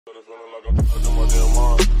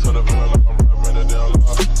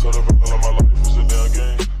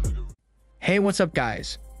Hey, what's up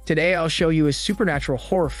guys? Today I'll show you a supernatural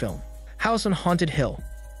horror film, House on Haunted Hill.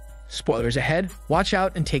 Spoilers ahead, watch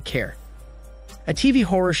out and take care. A TV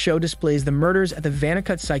horror show displays the murders at the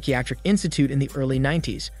Vannicut Psychiatric Institute in the early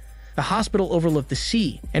 90s. The hospital overlooked the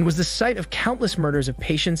sea and was the site of countless murders of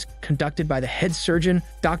patients conducted by the head surgeon,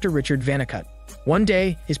 Dr. Richard Vannicut. One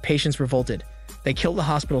day, his patients revolted. They killed the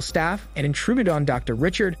hospital staff and intruded on Dr.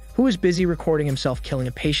 Richard, who was busy recording himself killing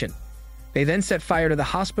a patient. They then set fire to the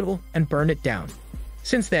hospital and burned it down.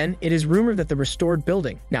 Since then, it is rumored that the restored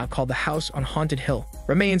building, now called the House on Haunted Hill,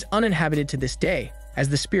 remains uninhabited to this day, as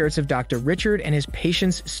the spirits of Dr. Richard and his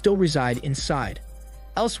patients still reside inside.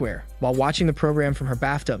 Elsewhere, while watching the program from her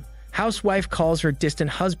bathtub, housewife calls her distant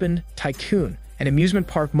husband, Tycoon, an amusement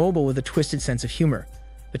park mogul with a twisted sense of humor.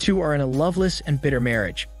 The two are in a loveless and bitter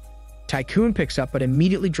marriage. Tycoon picks up but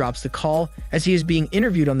immediately drops the call as he is being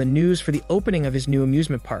interviewed on the news for the opening of his new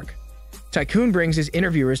amusement park. Tycoon brings his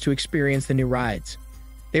interviewers to experience the new rides.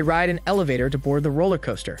 They ride an elevator to board the roller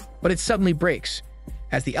coaster, but it suddenly breaks.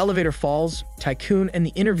 As the elevator falls, Tycoon and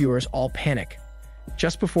the interviewers all panic.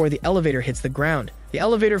 Just before the elevator hits the ground, the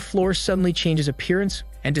elevator floor suddenly changes appearance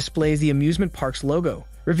and displays the amusement park's logo,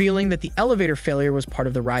 revealing that the elevator failure was part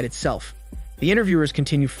of the ride itself. The interviewers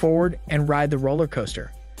continue forward and ride the roller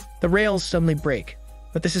coaster. The rails suddenly break,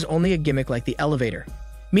 but this is only a gimmick like the elevator.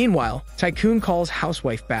 Meanwhile, Tycoon calls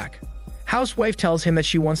Housewife back. Housewife tells him that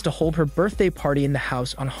she wants to hold her birthday party in the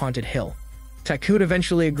house on Haunted Hill. Tycoon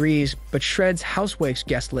eventually agrees, but shreds Housewife's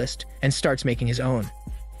guest list and starts making his own.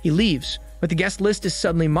 He leaves, but the guest list is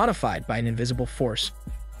suddenly modified by an invisible force.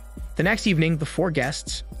 The next evening, the four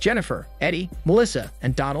guests, Jennifer, Eddie, Melissa,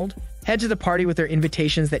 and Donald, head to the party with their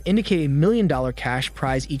invitations that indicate $1 million cash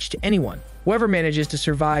prize each to anyone, whoever manages to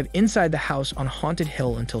survive inside the house on Haunted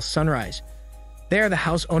Hill until sunrise. There, the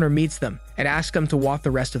house owner meets them and asks them to walk the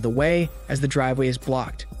rest of the way as the driveway is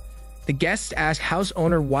blocked. The guests ask house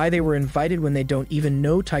owner why they were invited when they don't even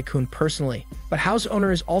know Tycoon personally, but house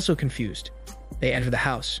owner is also confused. They enter the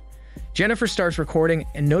house. Jennifer starts recording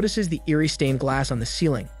and notices the eerie stained glass on the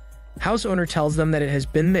ceiling. House owner tells them that it has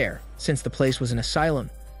been there since the place was an asylum.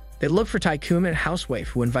 They look for Tycoon and Housewife,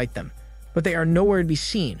 who invite them, but they are nowhere to be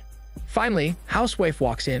seen. Finally, Housewife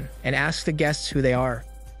walks in and asks the guests who they are.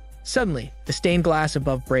 Suddenly, the stained glass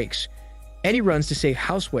above breaks. Eddie runs to save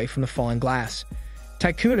Housewife from the falling glass.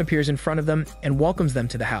 Tycoon appears in front of them and welcomes them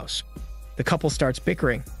to the house. The couple starts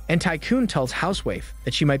bickering, and Tycoon tells Housewife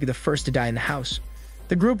that she might be the first to die in the house.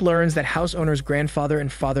 The group learns that house owner's grandfather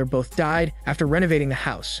and father both died after renovating the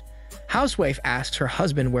house. Housewife asks her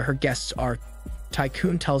husband where her guests are.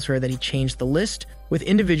 Tycoon tells her that he changed the list, with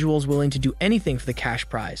individuals willing to do anything for the cash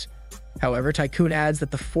prize. However, Tycoon adds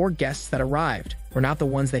that the four guests that arrived were not the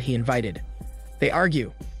ones that he invited. They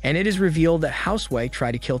argue, and it is revealed that Housewife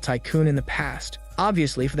tried to kill Tycoon in the past,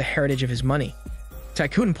 obviously for the heritage of his money.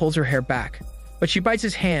 Tycoon pulls her hair back, but she bites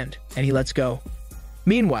his hand and he lets go.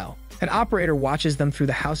 Meanwhile, an operator watches them through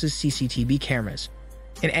the house's CCTV cameras.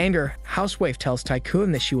 In anger, Housewife tells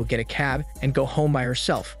Tycoon that she will get a cab and go home by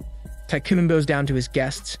herself. Tycoon goes down to his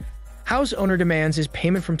guests. House owner demands his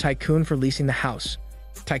payment from Tycoon for leasing the house.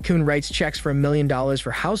 Tycoon writes checks for $1 million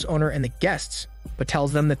for house owner and the guests, but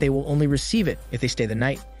tells them that they will only receive it if they stay the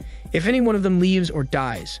night. If any one of them leaves or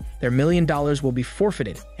dies, their $1 million will be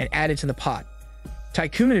forfeited and added to the pot.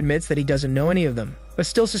 Tycoon admits that he doesn't know any of them, but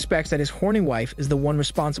still suspects that his horny wife is the one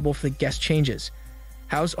responsible for the guest changes.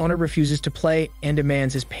 House owner refuses to play and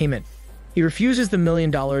demands his payment. He refuses the $1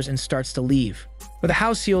 million and starts to leave, but the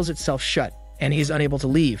house seals itself shut, and he is unable to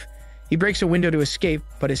leave. He breaks a window to escape,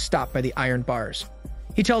 but is stopped by the iron bars.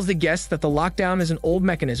 He tells the guests that the lockdown is an old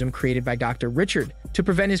mechanism created by Dr. Richard to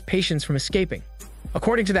prevent his patients from escaping.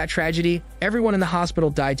 According to that tragedy, everyone in the hospital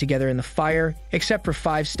died together in the fire, except for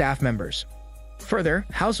 5 staff members. Further,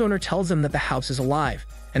 house owner tells them that the house is alive,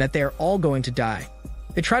 and that they are all going to die.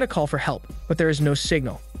 They try to call for help, but there is no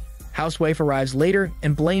signal. Housewife arrives later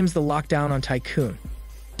and blames the lockdown on Tycoon.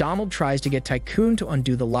 Donald tries to get Tycoon to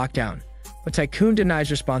undo the lockdown, but Tycoon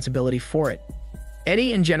denies responsibility for it.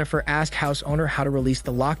 Eddie and Jennifer ask house owner how to release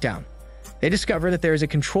the lockdown. They discover that there is a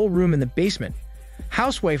control room in the basement.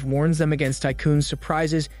 Housewife warns them against Tycoon's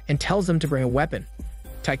surprises and tells them to bring a weapon.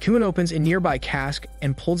 Tycoon opens a nearby cask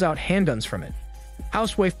and pulls out handguns from it.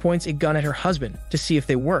 Housewife points a gun at her husband to see if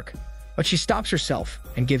they work, but she stops herself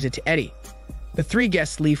and gives it to Eddie. The 3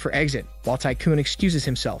 guests leave for exit, while Tycoon excuses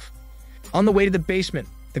himself. On the way to the basement,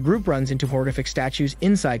 the group runs into horrific statues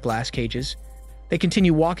inside glass cages. They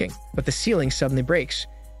continue walking, but the ceiling suddenly breaks.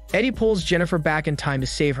 Eddie pulls Jennifer back in time to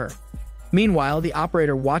save her. Meanwhile, the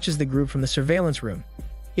operator watches the group from the surveillance room.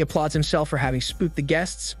 He applauds himself for having spooked the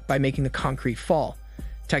guests by making the concrete fall.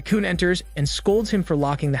 Tycoon enters and scolds him for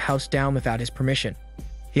locking the house down without his permission.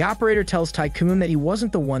 The operator tells Tycoon that he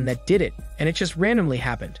wasn't the one that did it, and it just randomly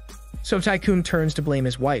happened. So Tycoon turns to blame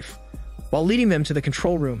his wife. While leading them to the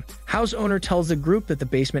control room, house owner tells the group that the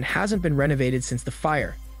basement hasn't been renovated since the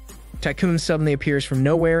fire. Tycoon suddenly appears from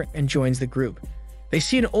nowhere and joins the group. They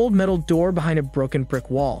see an old metal door behind a broken brick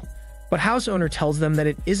wall, but house owner tells them that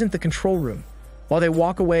it isn't the control room. While they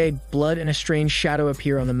walk away, blood and a strange shadow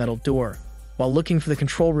appear on the metal door. While looking for the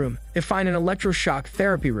control room, they find an electroshock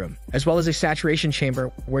therapy room, as well as a saturation chamber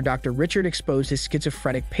where Dr. Richard exposed his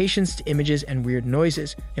schizophrenic patients to images and weird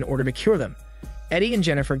noises in order to cure them. Eddie and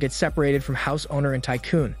Jennifer get separated from house owner and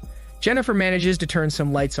Tycoon. Jennifer manages to turn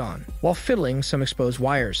some lights on, while fiddling some exposed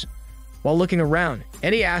wires. While looking around,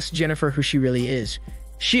 Eddie asks Jennifer who she really is.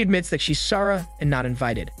 She admits that she's Sarah and not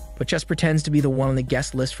invited, but just pretends to be the one on the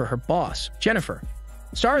guest list for her boss, Jennifer.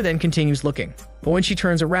 Sarah then continues looking, but when she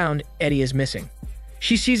turns around, Eddie is missing.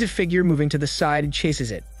 She sees a figure moving to the side and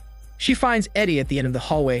chases it. She finds Eddie at the end of the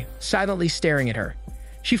hallway, silently staring at her.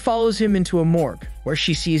 She follows him into a morgue, where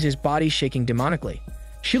she sees his body shaking demonically.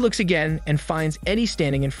 She looks again and finds Eddie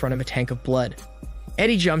standing in front of a tank of blood.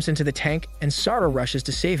 Eddie jumps into the tank and Sarah rushes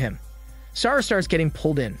to save him. Sarah starts getting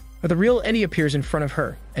pulled in, but the real Eddie appears in front of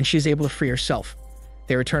her, and she is able to free herself.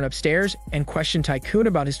 They return upstairs and question Tycoon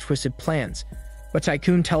about his twisted plans, but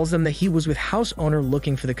Tycoon tells them that he was with house owner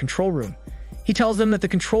looking for the control room. He tells them that the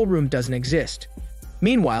control room doesn't exist.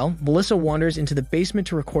 Meanwhile, Melissa wanders into the basement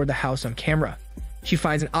to record the house on camera. She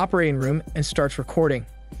finds an operating room and starts recording.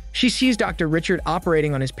 She sees Dr. Richard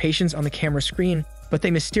operating on his patients on the camera screen, but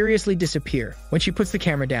they mysteriously disappear when she puts the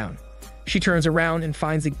camera down. She turns around and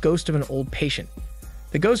finds the ghost of an old patient.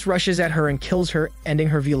 The ghost rushes at her and kills her, ending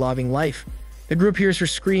her vlogging life. The group hears her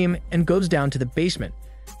scream and goes down to the basement.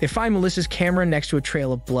 They find Melissa's camera next to a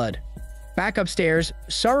trail of blood. Back upstairs,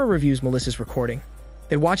 Sarah reviews Melissa's recording.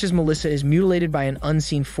 They watch as Melissa is mutilated by an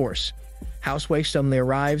unseen force. Housewife suddenly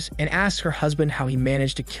arrives and asks her husband how he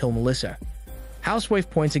managed to kill Melissa. Housewife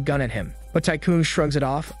points a gun at him, but Tycoon shrugs it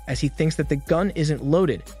off as he thinks that the gun isn't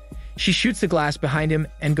loaded. She shoots the glass behind him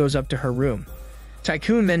and goes up to her room.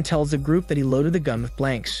 Tycoon then tells the group that he loaded the gun with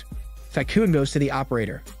blanks. Tycoon goes to the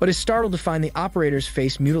operator, but is startled to find the operator's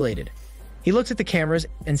face mutilated. He looks at the cameras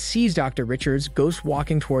and sees Dr. Richards ghost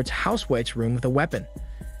walking towards Housewife's room with a weapon.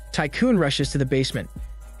 Tycoon rushes to the basement.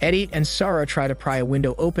 Eddie and Sarah try to pry a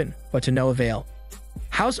window open, but to no avail.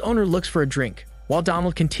 House owner looks for a drink, while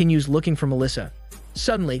Donald continues looking for Melissa.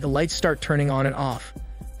 Suddenly, the lights start turning on and off.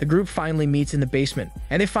 The group finally meets in the basement,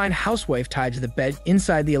 and they find Housewife tied to the bed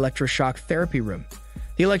inside the electroshock therapy room.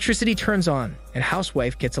 The electricity turns on, and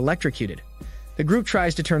Housewife gets electrocuted. The group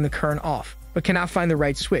tries to turn the current off, but cannot find the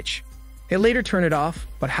right switch. They later turn it off,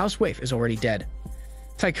 but Housewife is already dead.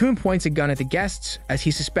 Tycoon points a gun at the guests, as he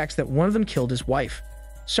suspects that one of them killed his wife.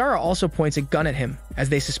 Sarah also points a gun at him, as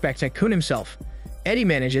they suspect Tycoon himself. Eddie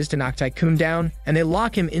manages to knock Tycoon down, and they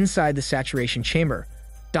lock him inside the saturation chamber.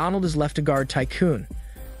 Donald is left to guard Tycoon.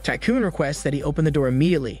 Tycoon requests that he open the door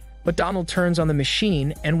immediately, but Donald turns on the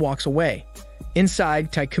machine and walks away.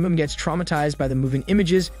 Inside, Tycoon gets traumatized by the moving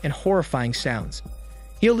images and horrifying sounds.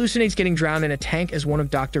 He hallucinates getting drowned in a tank as one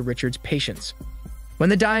of Dr. Richard's patients. When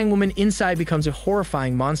the dying woman inside becomes a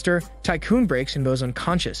horrifying monster, Tycoon breaks and goes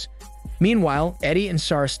unconscious. Meanwhile, Eddie and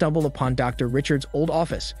Sarah stumble upon Dr. Richard's old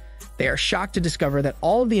office. They are shocked to discover that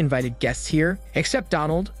all of the invited guests here, except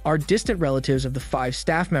Donald, are distant relatives of the 5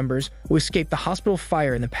 staff members who escaped the hospital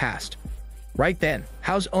fire in the past. Right then,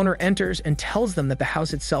 house owner enters and tells them that the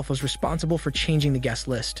house itself was responsible for changing the guest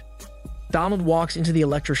list. Donald walks into the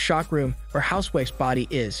electroshock room where Housewife's body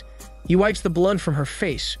is. He wipes the blood from her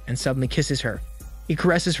face and suddenly kisses her. He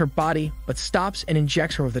caresses her body, but stops and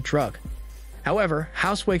injects her with a drug. However,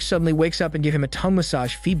 Housewife suddenly wakes up and gives him a tongue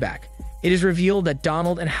massage feedback. It is revealed that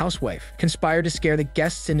Donald and Housewife conspire to scare the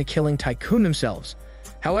guests into killing Tycoon themselves.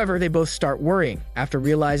 However, they both start worrying after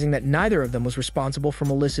realizing that neither of them was responsible for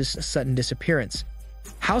Melissa's sudden disappearance.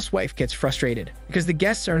 Housewife gets frustrated because the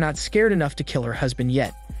guests are not scared enough to kill her husband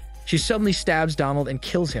yet. She suddenly stabs Donald and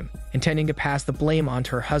kills him, intending to pass the blame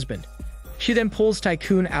onto her husband. She then pulls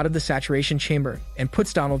Tycoon out of the saturation chamber and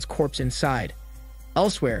puts Donald's corpse inside.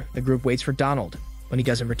 Elsewhere, the group waits for Donald. When he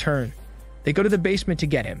doesn't return, they go to the basement to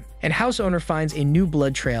get him, and house owner finds a new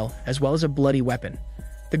blood trail as well as a bloody weapon.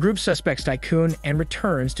 The group suspects Tycoon and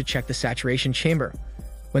returns to check the saturation chamber.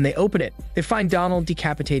 When they open it, they find Donald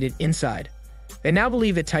decapitated inside. They now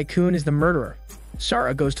believe that Tycoon is the murderer.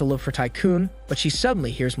 Sarah goes to look for Tycoon, but she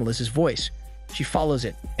suddenly hears Melissa's voice. She follows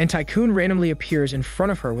it, and Tycoon randomly appears in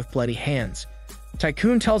front of her with bloody hands.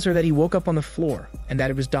 Tycoon tells her that he woke up on the floor and that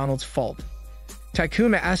it was Donald's fault.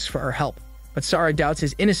 Tycoon asks for her help, but Sarah doubts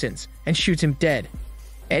his innocence and shoots him dead.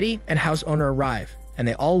 Eddie and house owner arrive, and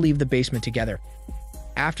they all leave the basement together.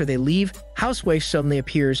 After they leave, housewife suddenly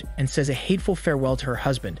appears and says a hateful farewell to her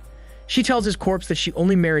husband. She tells his corpse that she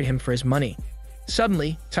only married him for his money.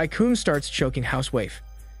 Suddenly, Tycoon starts choking housewife.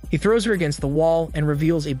 He throws her against the wall and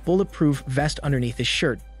reveals a bulletproof vest underneath his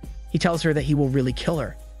shirt. He tells her that he will really kill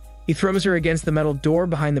her. He throws her against the metal door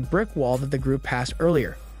behind the brick wall that the group passed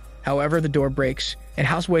earlier. However, the door breaks, and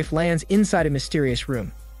housewife lands inside a mysterious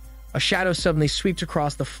room. A shadow suddenly sweeps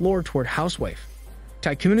across the floor toward housewife.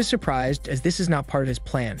 Tycoon is surprised as this is not part of his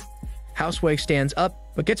plan. Housewife stands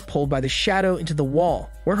up, but gets pulled by the shadow into the wall,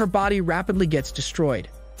 where her body rapidly gets destroyed.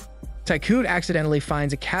 Tycoon accidentally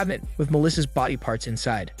finds a cabinet with Melissa's body parts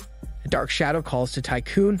inside. A dark shadow calls to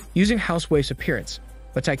Tycoon, using housewife's appearance,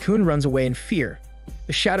 but Tycoon runs away in fear.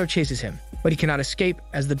 The shadow chases him, but he cannot escape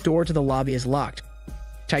as the door to the lobby is locked.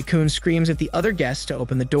 Tycoon screams at the other guests to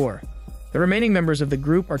open the door. The remaining members of the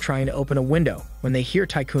group are trying to open a window. When they hear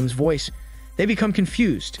Tycoon's voice, they become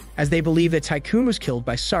confused, as they believe that Tycoon was killed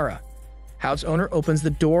by Sarah. House owner opens the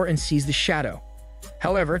door and sees the shadow.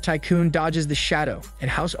 However, Tycoon dodges the shadow, and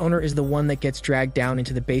house owner is the one that gets dragged down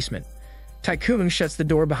into the basement. Tycoon shuts the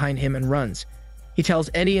door behind him and runs. He tells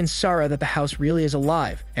Eddie and Sarah that the house really is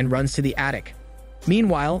alive and runs to the attic.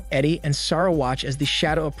 Meanwhile, Eddie and Sarah watch as the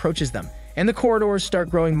shadow approaches them, and the corridors start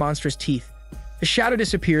growing monstrous teeth. The shadow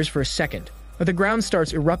disappears for a second, but the ground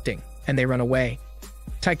starts erupting, and they run away.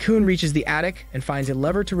 Tycoon reaches the attic and finds a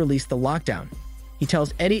lever to release the lockdown. He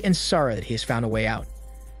tells Eddie and Sarah that he has found a way out.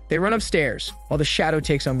 They run upstairs, while the shadow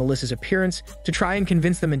takes on Melissa's appearance to try and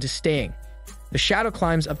convince them into staying. The shadow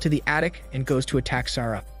climbs up to the attic and goes to attack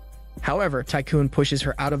Sarah. However, Tycoon pushes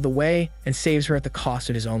her out of the way and saves her at the cost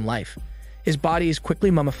of his own life. His body is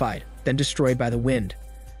quickly mummified, then destroyed by the wind.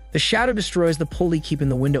 The shadow destroys the pulley keeping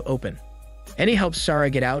the window open. Eddie helps Sarah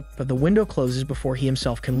get out, but the window closes before he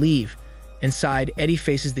himself can leave. Inside, Eddie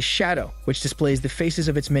faces the shadow, which displays the faces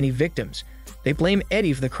of its many victims. They blame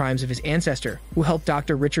Eddie for the crimes of his ancestor, who helped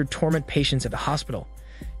Dr. Richard torment patients at the hospital.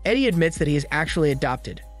 Eddie admits that he is actually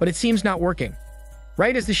adopted, but it seems not working.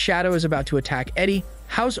 Right as the shadow is about to attack Eddie,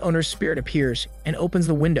 house owner's spirit appears and opens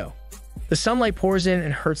the window. The sunlight pours in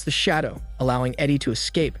and hurts the shadow, allowing Eddie to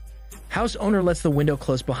escape. House owner lets the window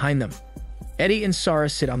close behind them. Eddie and Sarah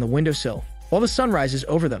sit on the windowsill, while the sun rises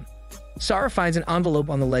over them. Sarah finds an envelope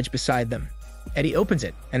on the ledge beside them. Eddie opens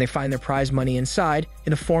it, and they find their prize money inside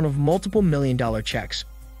in the form of multiple million-dollar checks.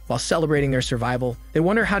 While celebrating their survival, they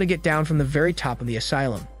wonder how to get down from the very top of the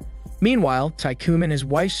asylum. Meanwhile, Tycoon and his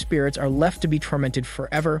wife's spirits are left to be tormented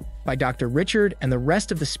forever by Dr. Richard and the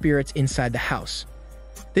rest of the spirits inside the house.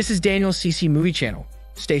 This is Daniel's CC Movie Channel.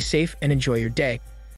 Stay safe and enjoy your day.